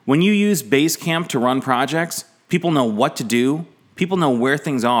When you use Basecamp to run projects, people know what to do, people know where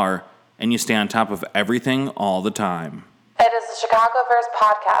things are, and you stay on top of everything all the time. It is the Chicagoverse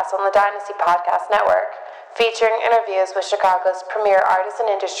podcast on the Dynasty Podcast Network, featuring interviews with Chicago's premier artists in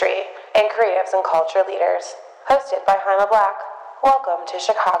industry and creatives and culture leaders. Hosted by Jaime Black. Welcome to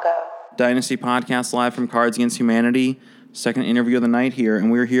Chicago. Dynasty Podcast live from Cards Against Humanity. Second interview of the night here, and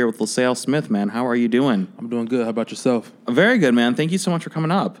we're here with Lasalle Smith, man. How are you doing? I'm doing good. How about yourself? Very good, man. Thank you so much for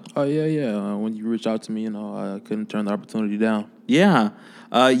coming up. Oh, yeah. When you reached out to me, I couldn't turn the opportunity down. Yeah.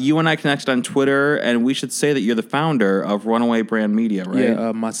 You and I connected on Twitter, and we should say that you're the founder of Runaway brand media, right?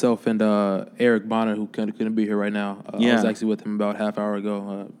 Yeah, myself and Eric Bonner, who couldn't be here right now. I was actually with him about half hour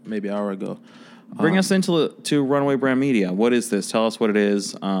ago, maybe an hour ago. Bring us into Runaway brand media. What is this? Tell us what it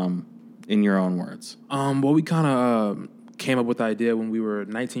is in your own words. Well, we kind of came up with the idea when we were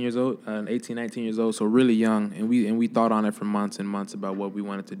 19 years old, 18, 19 years old, so really young, and we thought on it for months and months about what we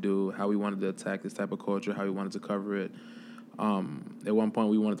wanted to do, how we wanted to attack this type of culture, how we wanted to cover it. At one point,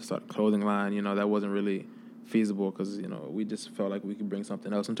 we wanted to start a clothing line. That wasn't really feasible because, we just felt like we could bring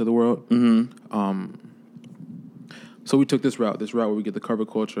something else into the world. Mm-hmm. So we took this route where we get the cover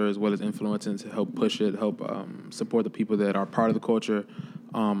culture as well as influencing to help push it, help support the people that are part of the culture,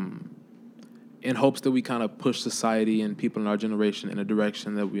 in hopes that we kind of push society and people in our generation in a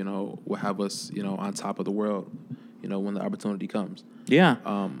direction that, will have us, on top of the world, when the opportunity comes. Yeah.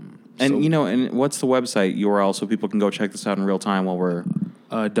 And what's the website URL so people can go check this out in real time while we're...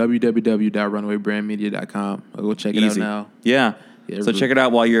 www.runawaybrandmedia.com. I'll go check it out now. Yeah. So check it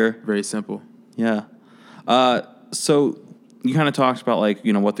out while you're... Very simple. Yeah. So you kind of talked about,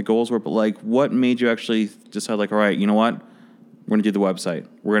 what the goals were, but, what made you actually decide, all right, you know what? We're going to do the website.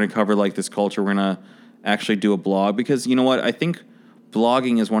 We're going to cover, this culture. We're going to actually do a blog. Because, you know what? I think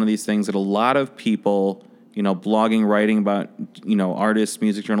blogging is one of these things that a lot of people, blogging, writing about, artists,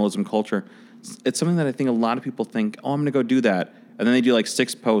 music, journalism, culture, it's something that I think a lot of people think, I'm going to go do that. And then they do,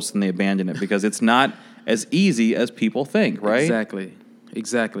 6 posts and they abandon it because it's not as easy as people think, right? Exactly.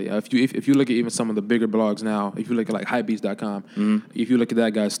 If you look at even some of the bigger blogs now, if you look at hypebeast.com, mm-hmm. if you look at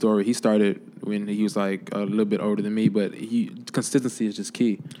that guy's story, he started when he was a little bit older than me, but consistency is just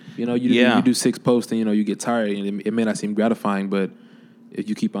key. You do 6 posts and you get tired, and it may not seem gratifying, but if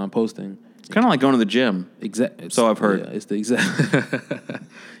you keep on posting, it's kind of like going to the gym. So I've heard. Yeah, it's the exact.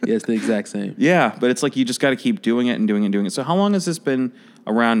 It's the exact same. Yeah, but it's you just got to keep doing it and doing it and doing it. So how long has this been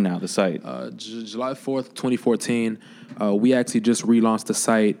around now? The site? July 4th, 2014. We actually just relaunched the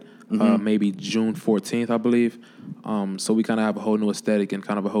site maybe June 14th, I believe. So we kind of have a whole new aesthetic and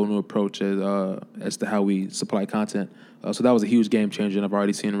kind of a whole new approach as to how we supply content. So that was a huge game changer, and I've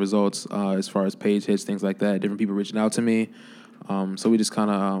already seen the results as far as page hits, things like that. Different people reaching out to me. So we just kind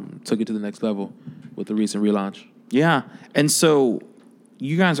of took it to the next level with the recent relaunch. Yeah, and so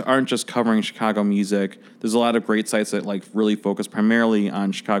you guys aren't just covering Chicago music. There's a lot of great sites that really focus primarily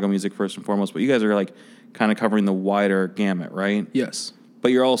on Chicago music first and foremost, but you guys are kind of covering the wider gamut, right? Yes.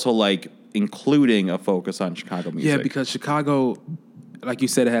 But you're also including a focus on Chicago music. Yeah, because Chicago, like you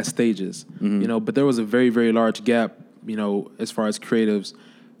said, it has stages, mm-hmm. But there was a very, very large gap, as far as creatives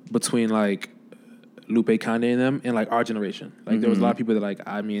between Lupe Kanye and them and our generation. Mm-hmm. There was a lot of people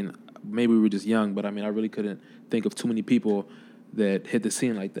that maybe we were just young, but I really couldn't think of too many people that hit the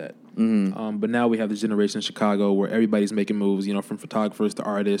scene like that. Mm-hmm. But now we have this generation in Chicago where everybody's making moves, from photographers to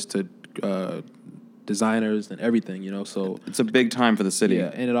artists to designers and everything, So it's a big time for the city.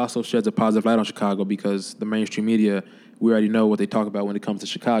 Yeah, and it also sheds a positive light on Chicago because the mainstream media, we already know what they talk about when it comes to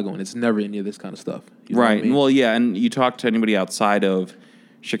Chicago, and it's never any of this kind of stuff. You know right. what I mean? Well, yeah, and you talk to anybody outside of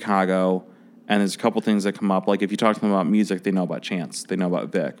Chicago, and there's a couple things that come up. If you talk to them about music, they know about Chance, they know about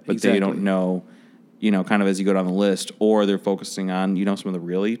Vic, but Exactly. They don't know, kind of as you go down the list, or they're focusing on, some of the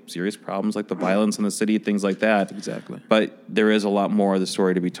really serious problems like the violence in the city, things like that. Exactly. But there is a lot more of the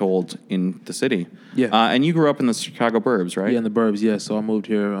story to be told in the city. Yeah. And you grew up in the Chicago burbs, right? Yeah, in the burbs, yeah. So I moved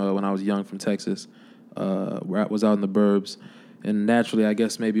here when I was young from Texas, where I was out in the burbs. And naturally, I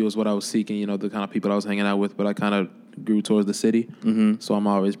guess maybe it was what I was seeking, the kind of people I was hanging out with, but I kind of grew towards the city. Mm-hmm. So I'm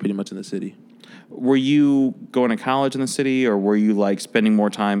always pretty much in the city. Were you going to college in the city, or were you spending more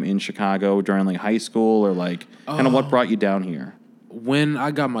time in Chicago during high school, or kind of what brought you down here? When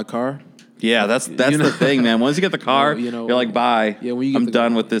I got my car. Yeah, that's the thing, man. Once you get the car, you're bye. Yeah, when you get I'm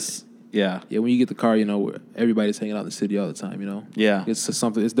done with this. Yeah. Yeah, when you get the car, everybody's hanging out in the city all the time. Yeah. It's just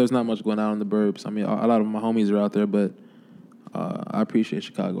something. There's not much going on in the burbs. a lot of my homies are out there, but I appreciate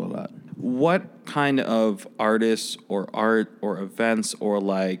Chicago a lot. What kind of artists or art or events or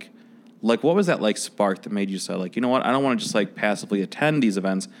what was that spark that made you say you know what, I don't want to just passively attend these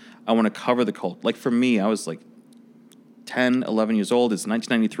events. I want to cover the cult. For me, I was 10, 11 years old. It's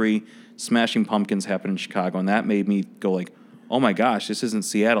 1993. Smashing Pumpkins happened in Chicago, and that made me go like, oh my gosh, this isn't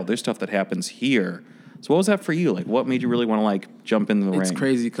Seattle. There's stuff that happens here. So what was that for you? Like, what made you really want to like jump into the ring? It's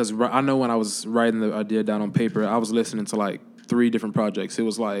crazy because I know when I was writing the idea down on paper, I was listening to like 3 different projects. It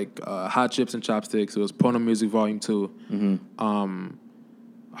was like Hot Chips and Chopsticks. It was Porno Music Volume 2. Mm-hmm.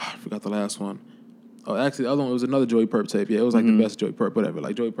 I forgot the last one. Oh, actually, the other one was another Joey Purp tape. Yeah, it was like the best Joey Purp, whatever.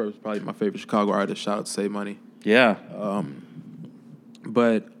 Like Joey Purp is probably my favorite Chicago artist. Shout out to Save Money. Yeah.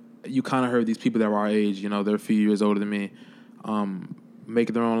 But you kind of heard these people that were our age, you know, they're a few years older than me,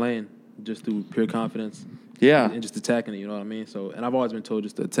 making their own lane just through pure confidence. Yeah. And just attacking it, you know what I mean? So, and I've always been told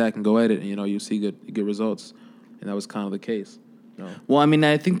just to attack and go at it, and, you know, you see good results. And that was kind of the case. You know? Well, I mean,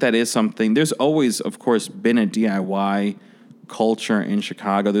 I think that is something. There's always, of course, been a DIY culture in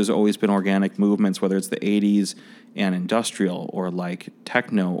Chicago. There's always been organic movements, whether it's the 80s and industrial or like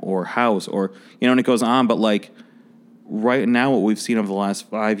techno or house or, you know, and it goes on. But like right now, what we've seen over the last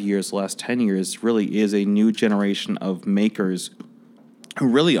 5 years, last 10 years really is a new generation of makers who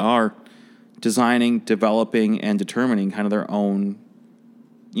really are designing, developing, and determining kind of their own,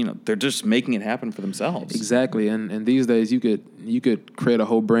 you know, they're just making it happen for themselves. Exactly. And these days you could create a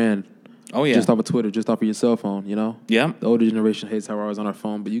whole brand. Oh yeah. Just off of Twitter, just off of your cell phone, you know? Yeah. The older generation hates how we're always on our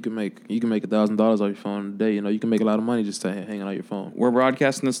phone, but you can make $1,000 off your phone a day, you know? You can make a lot of money just hanging on your phone. We're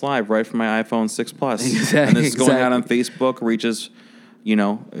broadcasting this live right from my iPhone 6 Plus. Exactly. And this is going out on Facebook, reaches, you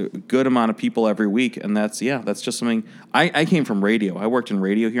know, a good amount of people every week. And that's just something. I came from radio. I worked in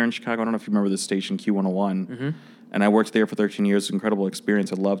radio here in Chicago. I don't know if you remember this station, Q101. Mm-hmm. And I worked there for 13 years. Incredible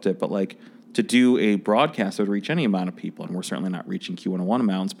experience. I loved it. But like to do a broadcast that would reach any amount of people, and we're certainly not reaching Q101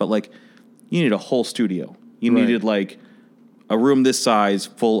 amounts, but like you needed a whole studio. You needed like a room this size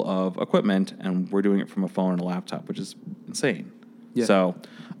full of equipment, and we're doing it from a phone and a laptop, which is insane. Yeah.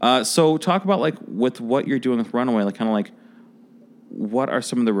 So talk about like with what you're doing with Runaway, like kind of like what are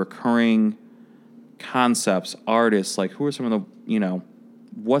some of the recurring concepts, artists, like who are some of the, you know,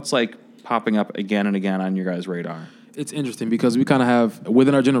 what's like popping up again and again on your guys' radar? It's interesting because we kind of have,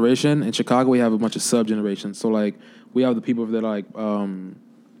 within our generation, in Chicago, we have a bunch of sub-generations. So, like, we have the people that are, like,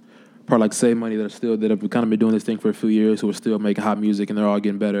 part like Save Money that have kind of been doing this thing for a few years who are still making hot music, and they're all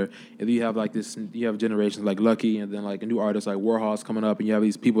getting better. And then you have, like, you have generations like Lucky, and then, like, a new artist like Warhol's coming up, and you have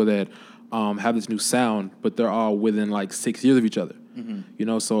these people that have this new sound, but they're all within, like, 6 years of each other. Mm-hmm. You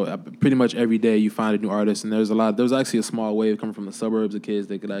know, so pretty much every day you find a new artist, and there's actually a small wave coming from the suburbs of kids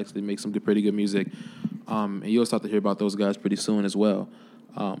that could actually make some pretty good music. And you'll start to hear about those guys pretty soon as well.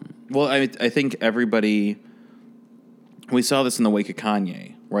 Well, I think we saw this in the wake of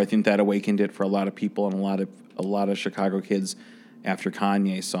Kanye, where I think that awakened it for a lot of people and a lot of Chicago kids after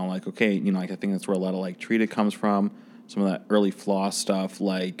Kanye saw like, okay, you know, like I think that's where a lot of like Treated comes from, some of that early Floss stuff,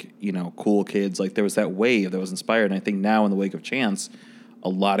 like, you know, Cool Kids, like there was that wave that was inspired. And I think now in the wake of Chance, a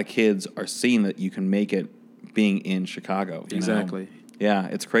lot of kids are seeing that you can make it being in Chicago. Exactly. Know? Yeah,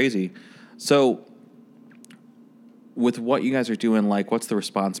 it's crazy. So with what you guys are doing, like, what's the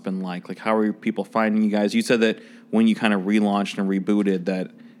response been like? Like, how are people finding you guys? You said that when you kind of relaunched and rebooted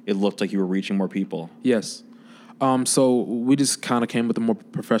that it looked like you were reaching more people. Yes. So we just kind of came with a more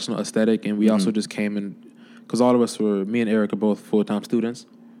professional aesthetic, and we also just came in, because all of us me and Eric are both full-time students,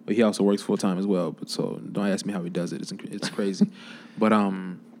 but he also works full-time as well. But so don't ask me how he does it. It's crazy. But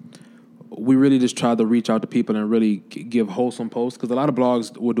we really just tried to reach out to people and really give wholesome posts, because a lot of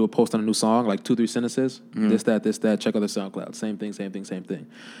blogs will do a post on a new song, like 2-3 sentences, this, that, check out their SoundCloud, same thing.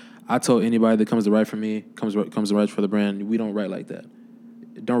 I told anybody that comes to write for me, comes to write for the brand, we don't write like that.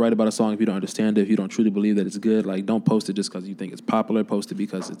 Don't write about a song if you don't understand it, if you don't truly believe that it's good. Like, don't post it just because you think it's popular. Post it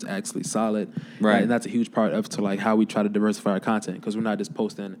because it's actually solid. Right. And that's a huge part of like how we try to diversify our content, because we're not just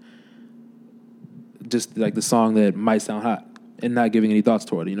posting just like the song that might sound hot and not giving any thoughts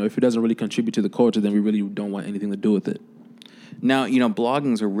toward it. You know, if it doesn't really contribute to the culture, then we really don't want anything to do with it. Now, you know,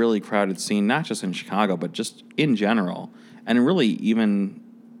 blogging's a really crowded scene, not just in Chicago, but just in general. And really even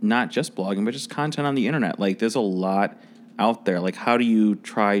not just blogging, but just content on the internet. Like, there's a lot out there. Like, how do you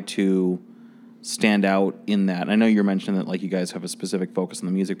try to stand out in that? I know you're mentioning that, like, you guys have a specific focus on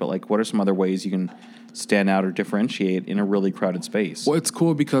the music, but, like, what are some other ways you can stand out or differentiate in a really crowded space? Well, it's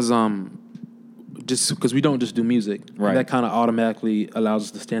cool because just because we don't just do music, right? That kind of automatically allows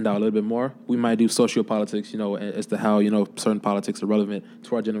us to stand out a little bit more. We might do sociopolitics, you know, as to how, you know, certain politics are relevant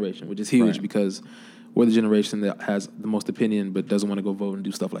to our generation, which is huge, right? Because we're the generation that has the most opinion but doesn't want to go vote and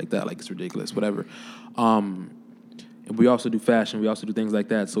do stuff like that. Like, it's ridiculous, whatever. We also do fashion. We also do things like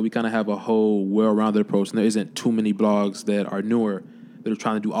that. So we kind of have a whole well-rounded approach, and there isn't too many blogs that are newer that are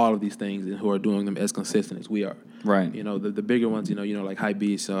trying to do all of these things and who are doing them as consistent as we are. Right. You know, the bigger ones, you know, like High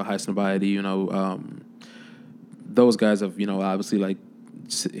Beast, High Snobiety, you know, those guys have, obviously like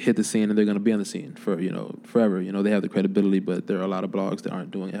hit the scene and they're going to be on the scene for, forever. They have the credibility, but there are a lot of blogs that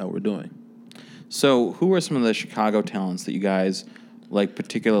aren't doing it how we're doing. So who are some of the Chicago talents that you guys like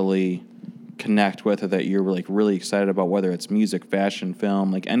particularly connect with, or that you're like really excited about, whether it's music, fashion,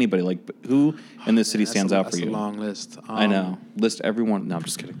 film, like anybody, like who in this city stands out for you? That's a long list. I know. List everyone. No, I'm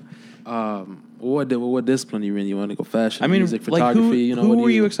just kidding. What discipline you in? You want to go fashion, I mean, music, photography? Like who were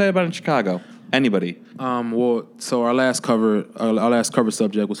you excited about in Chicago? Anybody? So our last cover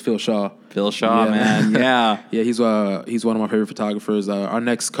subject was Phil Shaw. Phil Shaw, man, yeah. Yeah, he's one of my favorite photographers. Our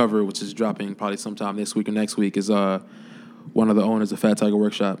next cover, which is dropping probably sometime this week or next week, is one of the owners of Fat Tiger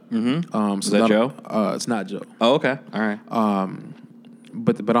Workshop. Mm-hmm. Is that Joe? It's not Joe. Oh, okay, all right.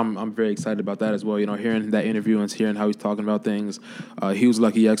 But I'm very excited about that as well. Hearing that interview and hearing how he's talking about things. He was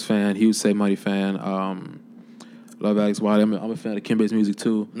Lucky X fan. He was Save Money fan. Love Alex Wiley. I'm a fan of Kimbe's music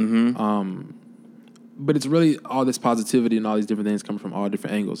too. Mm-hmm. But it's really all this positivity and all these different things coming from all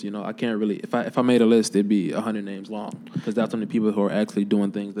different angles. I can't really, if I made a list, it'd be 100 names long, because that's only people who are actually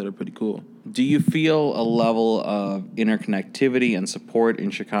doing things that are pretty cool. Do you feel a level of interconnectivity and support in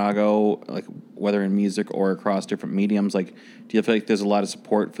Chicago, like whether in music or across different mediums? Like, do you feel like there's a lot of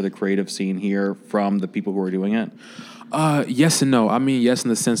support for the creative scene here from the people who are doing it? Yes and no. I mean, yes in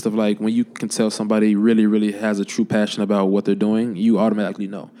the sense of like when you can tell somebody really, really has a true passion about what they're doing, you automatically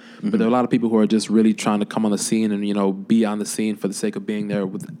know. Mm-hmm. But there are a lot of people who are just really trying to come on the scene and, be on the scene for the sake of being there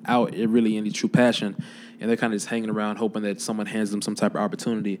without really any true passion. And they're kind of just hanging around hoping that someone hands them some type of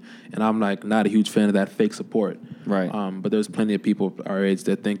opportunity. And I'm like not a huge fan of that fake support. Right. But there's plenty of people our age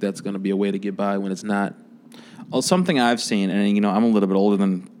that think that's going to be a way to get by when it's not. Well, something I've seen, and I'm a little bit older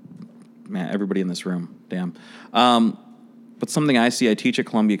than everybody in this room. Damn. But something I see, I teach at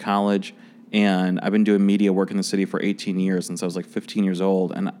Columbia College, and I've been doing media work in the city for 18 years since I was like 15 years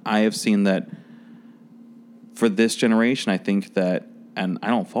old. And I have seen that for this generation, I think that, and I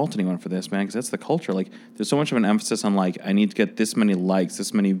don't fault anyone for this, man, because that's the culture. Like, there's so much of an emphasis on, like, I need to get this many likes,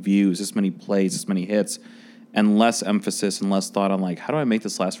 this many views, this many plays, this many hits, and less emphasis and less thought on, like, how do I make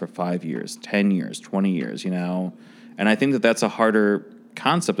this last for 5 years, 10 years, 20 years, And I think that that's a harder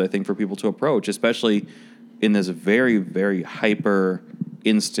concept, I think, for people to approach, especially in this very, very hyper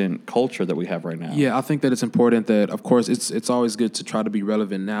instant culture that we have right now. Yeah, I think that it's important that, of course, it's always good to try to be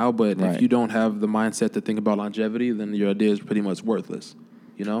relevant now, but right. If you don't have the mindset to think about longevity, then your idea is pretty much worthless,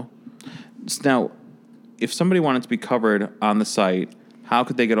 Now, if somebody wanted to be covered on the site, how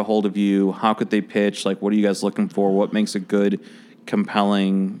could they get a hold of you? How could they pitch? Like, what are you guys looking for? What makes a good,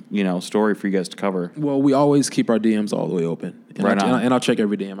 compelling, story for you guys to cover? Well, we always keep our DMs all the way open. And I'll check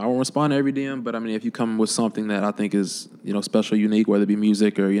every DM. I won't respond to every DM, but I mean, if you come with something that I think is, special, unique, whether it be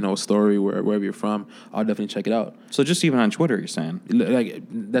music or, a story, wherever you're from, I'll definitely check it out. So just even on Twitter, you're saying? Like,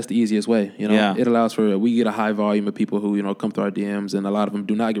 that's the easiest way, Yeah. It allows we get a high volume of people who, come through our DMs, and a lot of them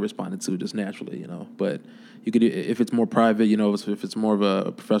do not get responded to just naturally, But you could, if it's more private, if it's more of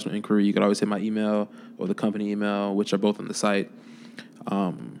a professional inquiry, you could always hit my email or the company email, which are both on the site.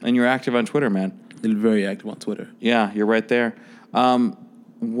 And you're active on Twitter, man. Very active on Twitter. Yeah, you're right there.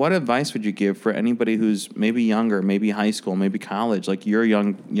 What advice would you give for anybody who's maybe younger, maybe high school, maybe college, like you're a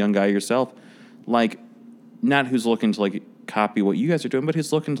young guy yourself, like not who's looking to like copy what you guys are doing, but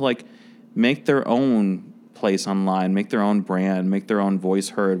who's looking to like make their own place online, make their own brand, make their own voice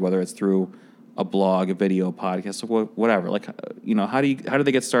heard, whether it's through a blog, a video, podcast, or whatever. Like, how do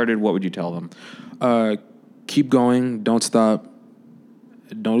they get started? What would you tell them? Keep going. Don't stop.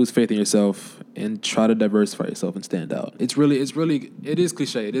 Don't lose faith in yourself, and try to diversify yourself and stand out. It is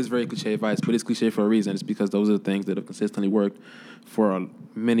cliche. It is very cliche advice, but it's cliche for a reason. It's because those are the things that have consistently worked for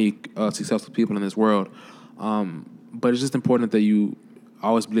many successful people in this world. But it's just important that you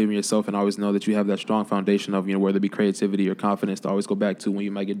always believe in yourself and always know that you have that strong foundation of, whether it be creativity or confidence to always go back to when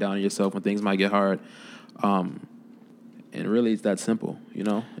you might get down on yourself, when things might get hard. And really, it's that simple,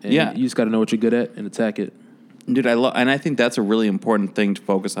 And yeah. You just got to know what you're good at and attack it. Dude, and I think that's a really important thing to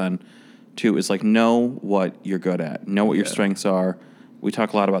focus on, too, is like know what you're good at, know what your strengths are. We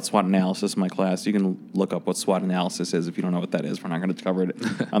talk a lot about SWOT analysis in my class. You can look up what SWOT analysis is if you don't know what that is. We're not going to cover it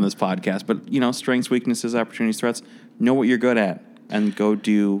on this podcast. But, strengths, weaknesses, opportunities, threats, know what you're good at and go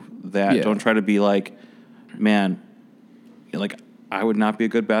do that. Yeah. Don't try to be like, man, like, I would not be a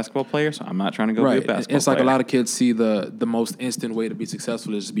good basketball player, so I'm not trying to go be a basketball player. It's like a lot of kids see the most instant way to be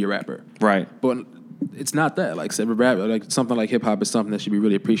successful is to be a rapper. Right. But it's not that. Like, rap, like something like hip hop is something that should be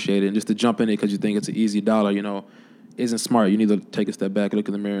really appreciated, and just to jump in it because you think it's an easy dollar, isn't smart. You need to take a step back, look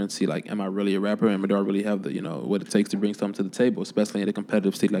in the mirror, and see, like, am I really a rapper? And do I really have the, what it takes to bring something to the table, especially in a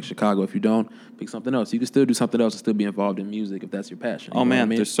competitive city like Chicago? If you don't, pick something else. You can still do something else and still be involved in music if that's your passion. Oh, man,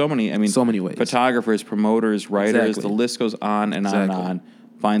 there's so many. I mean, so many ways. Photographers, promoters, writers, Exactly. the list goes on and on and on.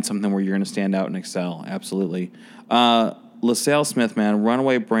 Find something where you're going to stand out and excel. Absolutely. Lasalle Smith, man,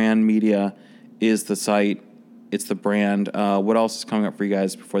 Runaway Brand Media is the site. It's the brand. What else is coming up for you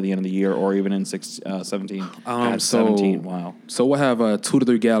guys before the end of the year, or even in 17? 17. Wow. So we'll have 2 to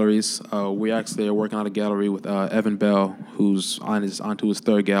 3 galleries. We actually are working on a gallery with Evan Bell, who's onto his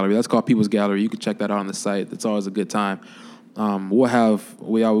 3rd gallery. That's called People's Gallery. You can check that out on the site. It's always a good time. We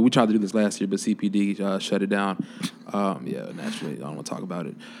tried to do this last year, but CPD shut it down. Naturally, I don't want to talk about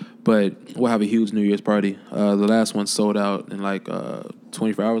it. But we'll have a huge New Year's party. The last one sold out in like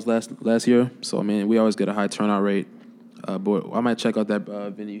 24 hours last year. So, I mean, we always get a high turnout rate. But I might check out that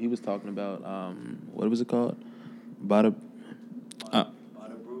venue he was talking about. What was it called? Beta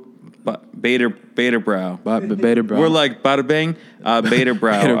Brow. Beta Brow. We're like Bada Bing, Beta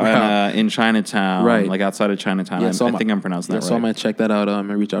Brow in Chinatown, right? Like outside of Chinatown. Yeah, I think I'm pronouncing that right. So I might check that out and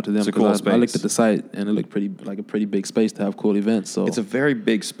reach out to them. It's a cool space. I looked at the site and it looked a pretty big space to have cool events. So it's a very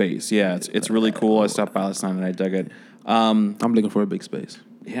big space. Yeah, it's really cool. I stopped by last night and I dug it. I'm looking for a big space.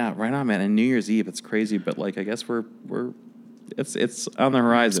 Yeah, right on, man. And New Year's Eve, it's crazy, but like I guess it's on the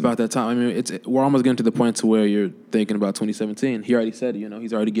horizon. It's about that time. I mean, we're almost getting to the point to where you're thinking about 2017. He already said,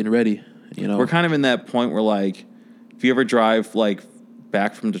 he's already getting ready. We're kind of in that point where, like, if you ever drive like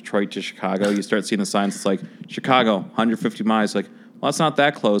back from Detroit to Chicago, you start seeing the signs. It's like Chicago, 150 miles. Like, well, it's not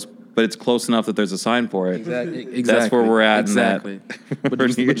that close, but it's close enough that there's a sign for it. Exactly. That's where we're at. Exactly. In that.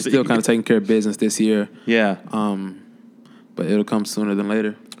 But you're still kind of taking care of business this year. Yeah. But it'll come sooner than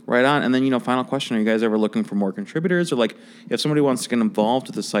later. Right on. And then, final question. Are you guys ever looking for more contributors? Or, like, if somebody wants to get involved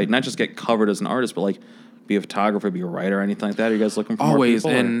with the site, not just get covered as an artist, but, like, be a photographer, be a writer, anything like that? Are you guys looking for always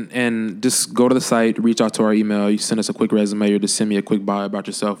more people? And just go to the site, reach out to our email. You send us a quick resume or just send me a quick bio about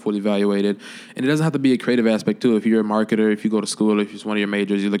yourself. We'll evaluate it. And it doesn't have to be a creative aspect too. If you're a marketer, if you go to school, if it's one of your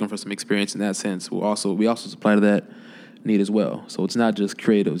majors, you're looking for some experience in that sense. We also supply to that need as well. So it's not just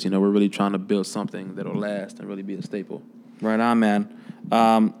creatives. We're really trying to build something that'll last and really be a staple. Right on, man.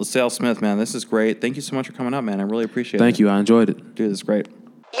 LaSalle Smith, man, this is great. Thank you so much for coming up, man. I really appreciate it. Thank you. I enjoyed it. Dude, this is great.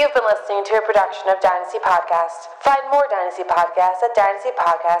 You've been listening to a production of Dynasty Podcast. Find more Dynasty Podcasts at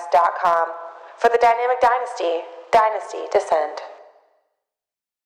dynastypodcast.com. For the Dynamic Dynasty, Dynasty Descend.